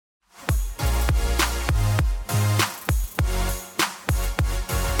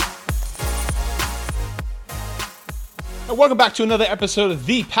Welcome back to another episode of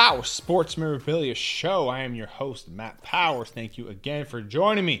the Power Sports Memorabilia Show. I am your host, Matt Powers. Thank you again for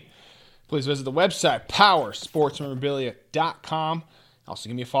joining me. Please visit the website, powersportsmemorabilia.com. Also,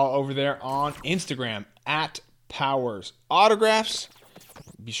 give me a follow over there on Instagram, @Powers Autographs.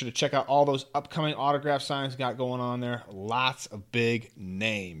 Be sure to check out all those upcoming autograph signs we got going on there. Lots of big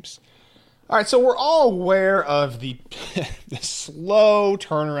names. All right, so we're all aware of the slow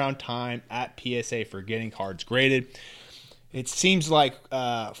turnaround time at PSA for getting cards graded. It seems like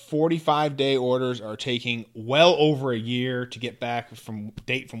 45-day orders are taking well over a year to get back from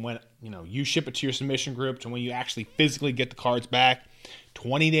when you ship it to your submission group to when you actually physically get the cards back.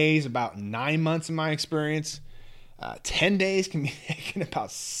 20 days, about 9 months in my experience. 10 days can be taken about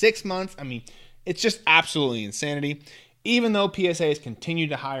 6 months. I mean, it's just absolutely insanity. Even though PSA has continued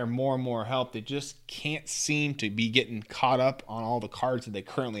to hire more and more help, they just can't seem to be getting caught up on all the cards that they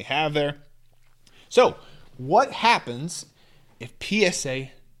currently have there. So, what happens if PSA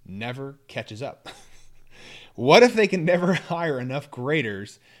never catches up? What if they can never hire enough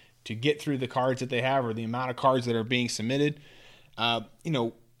graders to get through the cards that they have or the amount of cards that are being submitted?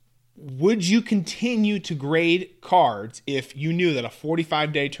 Would you continue to grade cards if you knew that a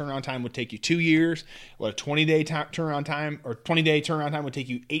 45-day turnaround time would take you 2 years, or a 20-day turnaround time, or 20-day turnaround time would take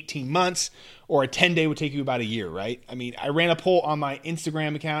you 18 months, or a 10-day would take you about a year, right? I mean, I ran a poll on my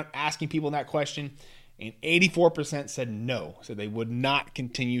Instagram account asking people that question, and 84% said no, so they would not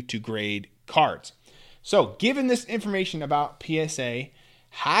continue to grade cards. So, given this information about PSA,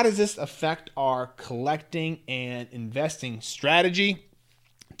 how does this affect our collecting and investing strategy?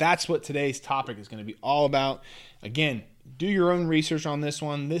 That's what today's topic is going to be all about. Again, do your own research on this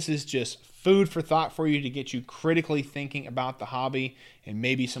one. This is just food for thought for you to get you critically thinking about the hobby and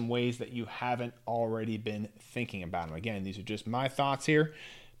maybe some ways that you haven't already been thinking about them. Again, these are just my thoughts here.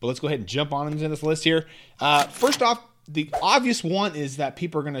 But let's go ahead and jump on into this list here. First off, the obvious one is that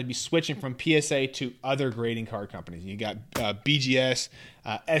people are going to be switching from PSA to other grading card companies. You got BGS,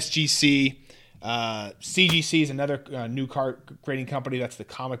 SGC, CGC is another new card grading company. That's the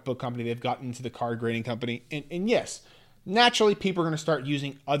comic book company. They've gotten into the card grading company. And yes, naturally, people are going to start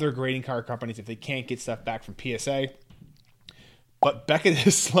using other grading card companies if they can't get stuff back from PSA. But Beckett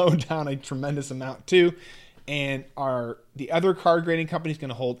has slowed down a tremendous amount too. And are the other card grading companies going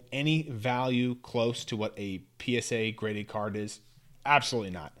to hold any value close to what a PSA graded card is?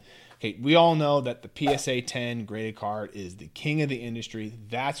 Absolutely not. Okay, we all know that the PSA 10 graded card is the king of the industry.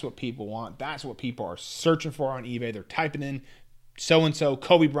 That's what people want. That's what people are searching for on eBay. They're typing in so-and-so,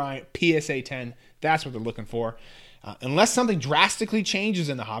 Kobe Bryant, PSA 10. That's what they're looking for. Unless something drastically changes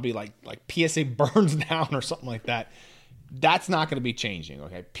in the hobby, like PSA burns down or something like that, that's not going to be changing,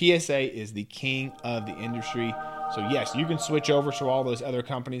 okay? PSA is the king of the industry. So, yes, you can switch over to all those other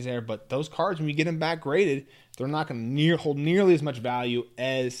companies there, but those cards, when you get them back graded, they're not going to hold nearly as much value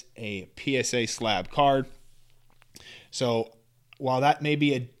as a PSA slab card. So, while that may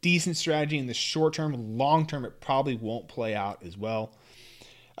be a decent strategy in the short term, long term, it probably won't play out as well.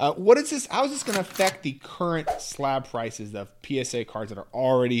 How is this going to affect the current slab prices of PSA cards that are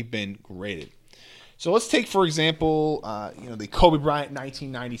already been graded? So let's take, for example, the Kobe Bryant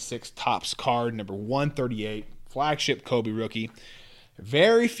 1996 Topps card, number 138, flagship Kobe rookie.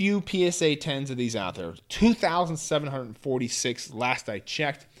 Very few PSA 10s of these out there. 2,746 last I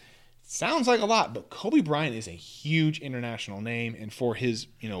checked. Sounds like a lot, but Kobe Bryant is a huge international name, and for his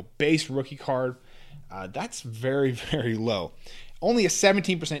base rookie card, that's very, very low. Only a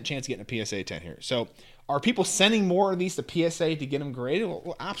 17% chance of getting a PSA 10 here. So are people sending more of these to PSA to get them graded?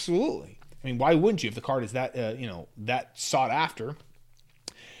 Well, absolutely. I mean, why wouldn't you if the card is that that sought after?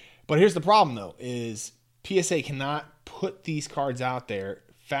 But here's the problem, though, is PSA cannot put these cards out there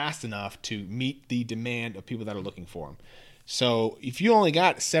fast enough to meet the demand of people that are looking for them. So if you only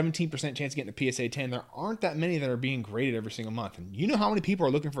got a 17% chance of getting a PSA 10, there aren't that many that are being graded every single month. And you know how many people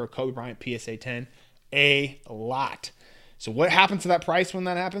are looking for a Kobe Bryant PSA 10? A lot. So what happens to that price when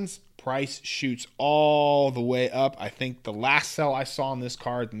that happens? Price shoots all the way up. I think the last sell I saw on this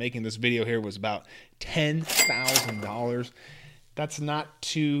card making this video here was about $10,000. That's not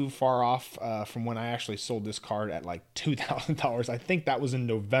too far off from when I actually sold this card at like $2,000. I think that was in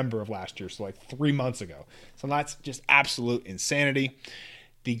November of last year, so like 3 months ago. So that's just absolute insanity.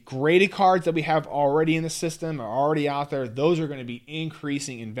 The graded cards that we have already in the system are already out there. Those are going to be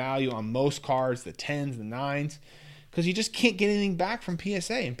increasing in value on most cards, the 10s, the 9s. Because you just can't get anything back from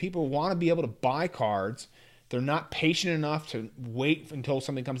PSA, and people want to be able to buy cards. They're not patient enough to wait until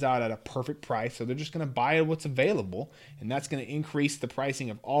something comes out at a perfect price, so they're just going to buy what's available, and that's going to increase the pricing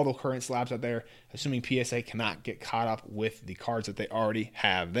of all the current slabs out there, assuming PSA cannot get caught up with the cards that they already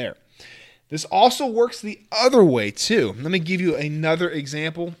have there. This also works the other way too. Let me give you another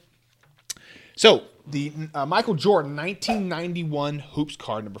example. So the Michael Jordan 1991 Hoops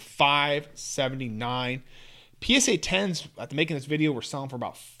card, number 579. PSA 10s, at the making of this video, were selling for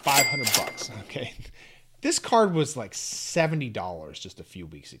about $500. Okay. This card was like $70 just a few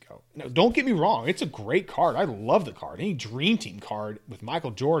weeks ago. Now, don't get me wrong. It's a great card. I love the card. Any Dream Team card with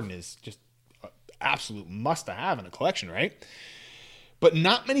Michael Jordan is just an absolute must-have in a collection, right? But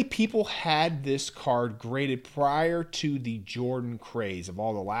not many people had this card graded prior to the Jordan craze of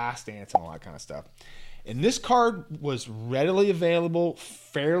all the Last Dance and all that kind of stuff. And this card was readily available,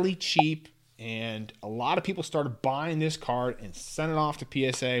 fairly cheap, and a lot of people started buying this card and sent it off to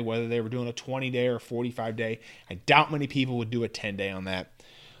PSA, whether they were doing a 20-day or 45-day. I doubt many people would do a 10-day on that.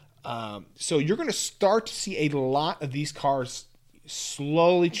 So you're going to start to see a lot of these cards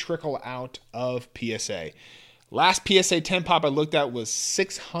slowly trickle out of PSA. Last PSA 10 pop I looked at was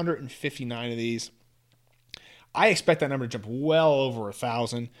 659 of these. I expect that number to jump well over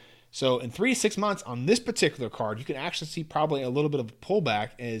 1,000. So in 3 to 6 months on this particular card, you can actually see probably a little bit of a pullback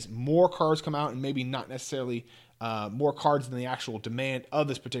as more cards come out and maybe not necessarily more cards than the actual demand of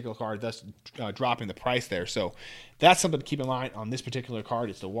this particular card, thus dropping the price there. So that's something to keep in mind on this particular card,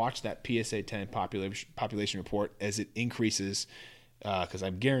 is to watch that PSA 10 population report as it increases, because I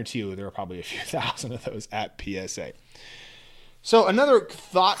guarantee you there are probably a few thousand of those at PSA. So another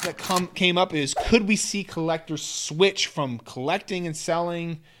thought that came up is, could we see collectors switch from collecting and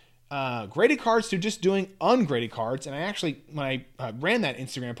selling graded cards to just doing ungraded cards? And I actually, when I ran that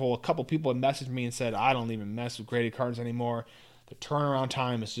Instagram poll, a couple people had messaged me and said, I don't even mess with graded cards anymore. The turnaround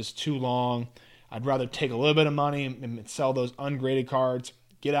time is just too long. I'd rather take a little bit of money and sell those ungraded cards,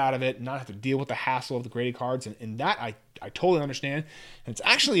 get out of it, and not have to deal with the hassle of the graded cards. And that I totally understand. And it's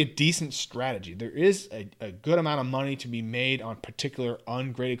actually a decent strategy. There is a good amount of money to be made on particular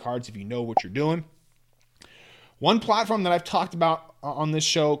ungraded cards if you know what you're doing. One platform that I've talked about on this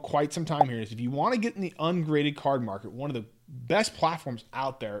show quite some time here is, if you want to get in the ungraded card market, one of the best platforms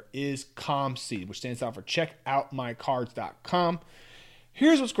out there is ComC, which stands out for checkoutmycards.com.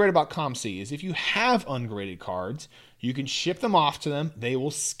 Here's what's great about ComC is, if you have ungraded cards, you can ship them off to them. They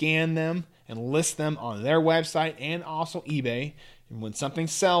will scan them and list them on their website and also eBay. And when something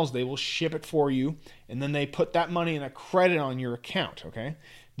sells, they will ship it for you, and then they put that money in a credit on your account, okay?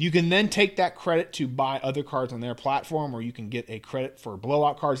 You can then take that credit to buy other cards on their platform, or you can get a credit for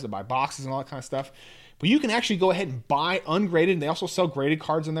blowout cards to buy boxes and all that kind of stuff. But you can actually go ahead and buy ungraded, and they also sell graded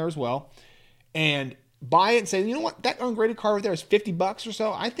cards in there as well, and buy it and say, you know what, that ungraded card right there is $50 or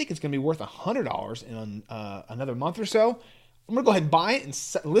so. I think it's going to be worth $100 in another month or so. I'm going to go ahead and buy it and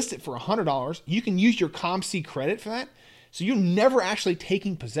list it for $100. You can use your ComC credit for that. So you're never actually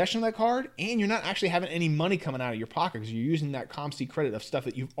taking possession of that card, and you're not actually having any money coming out of your pocket, because you're using that ComC credit of stuff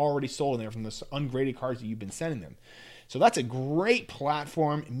that you've already sold in there from the ungraded cards that you've been sending them. So that's a great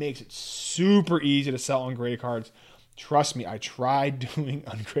platform. It makes it super easy to sell ungraded cards. Trust me, I tried doing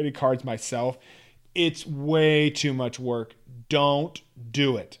ungraded cards myself. It's way too much work. Don't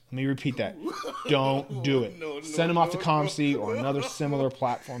do it. Let me repeat that. Don't do it. Send them off to ComC or another similar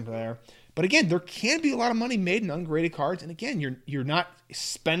platform there. But again, there can be a lot of money made in ungraded cards. And again, you're not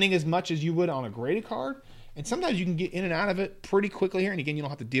spending as much as you would on a graded card. And sometimes you can get in and out of it pretty quickly here. And again, you don't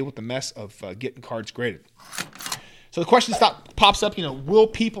have to deal with the mess of getting cards graded. So the question pops up, will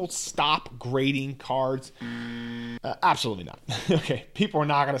people stop grading cards? Absolutely not. Okay, people are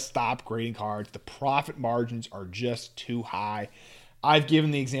not going to stop grading cards. The profit margins are just too high. I've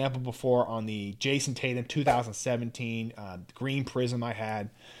given the example before on the Jason Tatum 2017 green prism I had.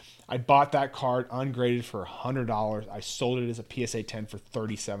 I bought that card ungraded for $100. I sold it as a PSA 10 for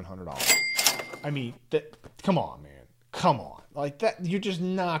 $3,700. I mean, come on, man. Come on. Like that, you're just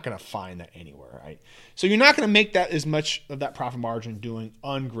not going to find that anywhere, right? So you're not going to make that as much of that profit margin doing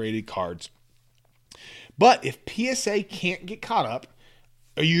ungraded cards. But if PSA can't get caught up,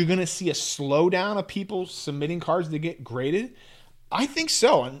 are you going to see a slowdown of people submitting cards that get graded? I think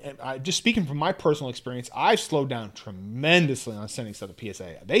so. And just speaking from my personal experience, I've slowed down tremendously on sending stuff to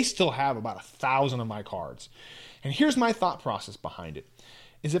PSA. They still have about 1,000 of my cards. And here's my thought process behind it,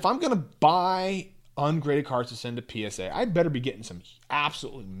 is if I'm going to buy ungraded cards to send to PSA, I better be getting some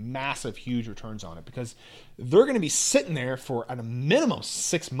absolutely massive, huge returns on it, because they're going to be sitting there for at a minimum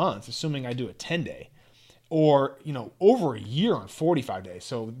 6 months, assuming I do a 10-day. Or, over a year on 45 days.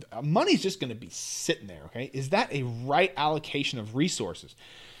 So money's just going to be sitting there, okay? Is that a right allocation of resources?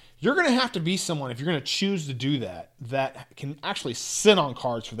 You're going to have to be someone, if you're going to choose to do that, that can actually sit on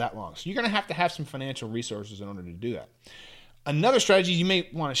cards for that long. So you're going to have some financial resources in order to do that. Another strategy you may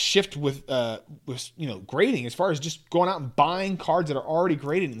want to shift with grading, as far as just going out and buying cards that are already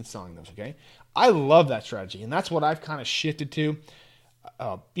graded and selling those. Okay, I love that strategy, and that's what I've kind of shifted to.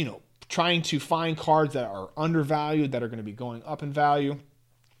 Trying to find cards that are undervalued, that are going to be going up in value,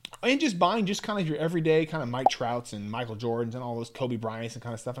 and just buying just kind of your everyday kind of Mike Trouts and Michael Jordans and all those Kobe Bryants and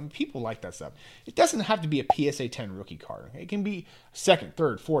kind of stuff. I mean, people like that stuff. It doesn't have to be a PSA 10 rookie card. Okay? It can be second,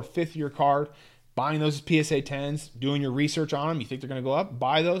 third, fourth, fifth year card. Buying those PSA 10s, doing your research on them. You think they're going to go up,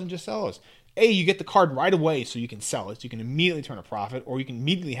 buy those and just sell those. You get the card right away so you can sell it. So you can immediately turn a profit, or you can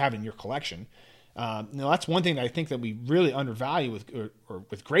immediately have it in your collection. That's one thing that I think that we really undervalue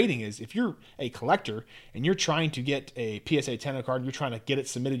with grading is if you're a collector and you're trying to get a PSA 10 card, you're trying to get it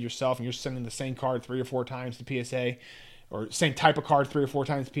submitted yourself, and you're sending the same card 3 or 4 times to PSA, or same type of card 3 or 4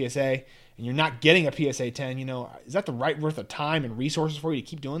 times to PSA, and you're not getting a PSA 10, is that the right worth of time and resources for you to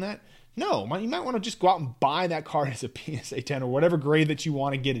keep doing that? No, you might want to just go out and buy that card as a PSA 10 or whatever grade that you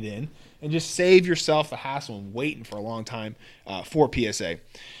want to get it in, and just save yourself the hassle of waiting for a long time for PSA.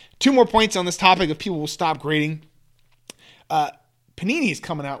 2 more points on this topic of people will stop grading. Panini is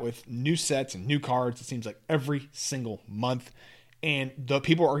coming out with new sets and new cards, it seems like every single month, and the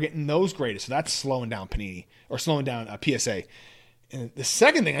people are getting those graded, so that's slowing down Panini, or slowing down PSA. And the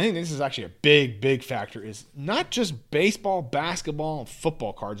second thing, I think this is actually a big factor, is not just baseball, basketball, and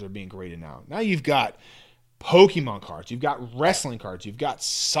football cards that are being graded now. Now you've got Pokemon cards, you've got wrestling cards, you've got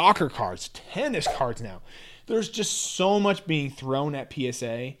soccer cards, tennis cards now. There's just so much being thrown at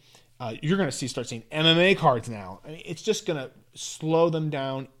PSA. You're going to start seeing MMA cards now. I mean, it's just going to slow them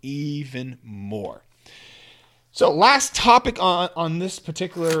down even more. So last topic on this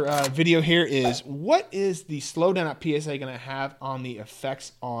particular video here is, what is the slowdown at PSA going to have on the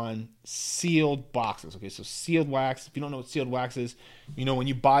effects on sealed boxes? Okay, so sealed wax, if you don't know what sealed wax is, when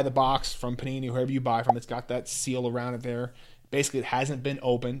you buy the box from Panini, whoever you buy from, it's got that seal around it there. Basically, it hasn't been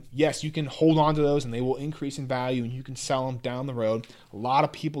opened. Yes, you can hold on to those and they will increase in value and you can sell them down the road. A lot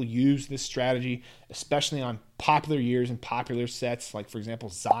of people use this strategy, especially on popular years and popular sets, like, for example,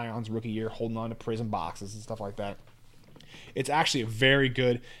 Zion's rookie year, holding on to Prism boxes and stuff like that. It's actually a very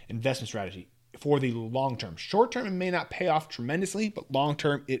good investment strategy for the long term. Short term, it may not pay off tremendously, but long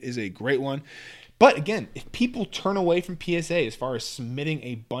term, it is a great one. But again, if people turn away from PSA as far as submitting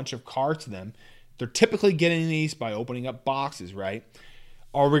a bunch of cards to them, they're typically getting these by opening up boxes, right?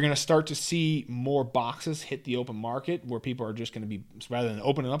 Are we going to start to see more boxes hit the open market where people are just going to be, rather than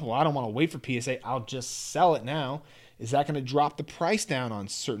opening up, well, I don't want to wait for PSA, I'll just sell it now. Is that going to drop the price down on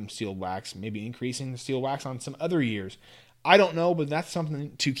certain sealed wax, maybe increasing the sealed wax on some other years? I don't know, but that's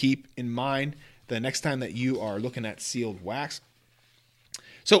something to keep in mind the next time that you are looking at sealed wax.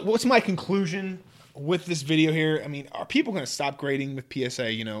 So what's my conclusion with this video here? I mean, are people going to stop grading with PSA?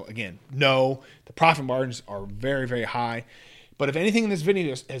 Again, no. The profit margins are very, very high. But if anything in this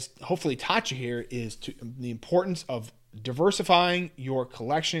video has hopefully taught you here is the importance of diversifying your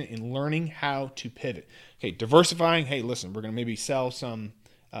collection and learning how to pivot. Okay, diversifying. Hey, listen, we're going to maybe sell some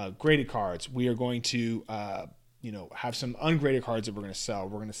graded cards. We are going to, have some ungraded cards that we're going to sell.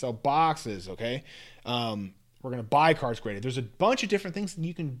 We're going to sell boxes, okay? We're going to buy cards graded. There's a bunch of different things that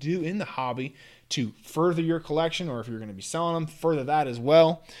you can do in the hobby to further your collection, or if you're going to be selling them, further that as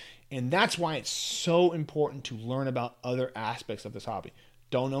well. And that's why it's so important to learn about other aspects of this hobby.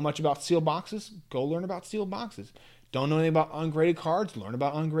 Don't know much about sealed boxes? Go learn about sealed boxes. Don't know anything about ungraded cards? Learn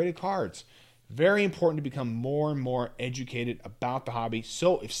about ungraded cards. Very important to become more and more educated about the hobby.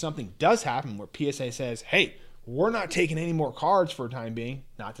 So if something does happen where PSA says, hey, we're not taking any more cards for a time being,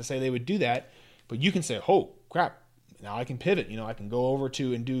 not to say they would do that, but you can say, oh, crap, now I can pivot. I can go over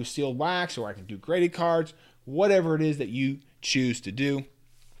to and do sealed wax, or I can do graded cards, whatever it is that you choose to do.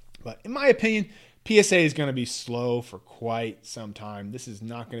 But in my opinion, PSA is going to be slow for quite some time. This is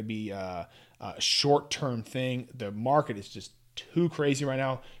not going to be a short-term thing. The market is just too crazy right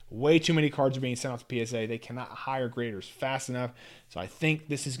now. Way too many cards are being sent out to PSA. They cannot hire graders fast enough. So I think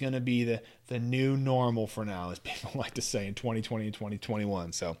this is going to be the new normal for now, as people like to say, in 2020 and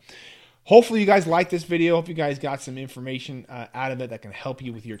 2021. So hopefully you guys like this video. Hope you guys got some information out of it that can help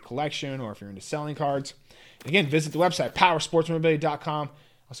you with your collection, or if you're into selling cards. Again, visit the website, powersportsmemorabilia.com.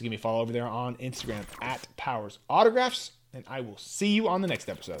 Also, give me a follow over there on Instagram at Powers Autographs, and I will see you on the next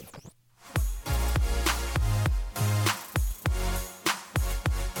episode.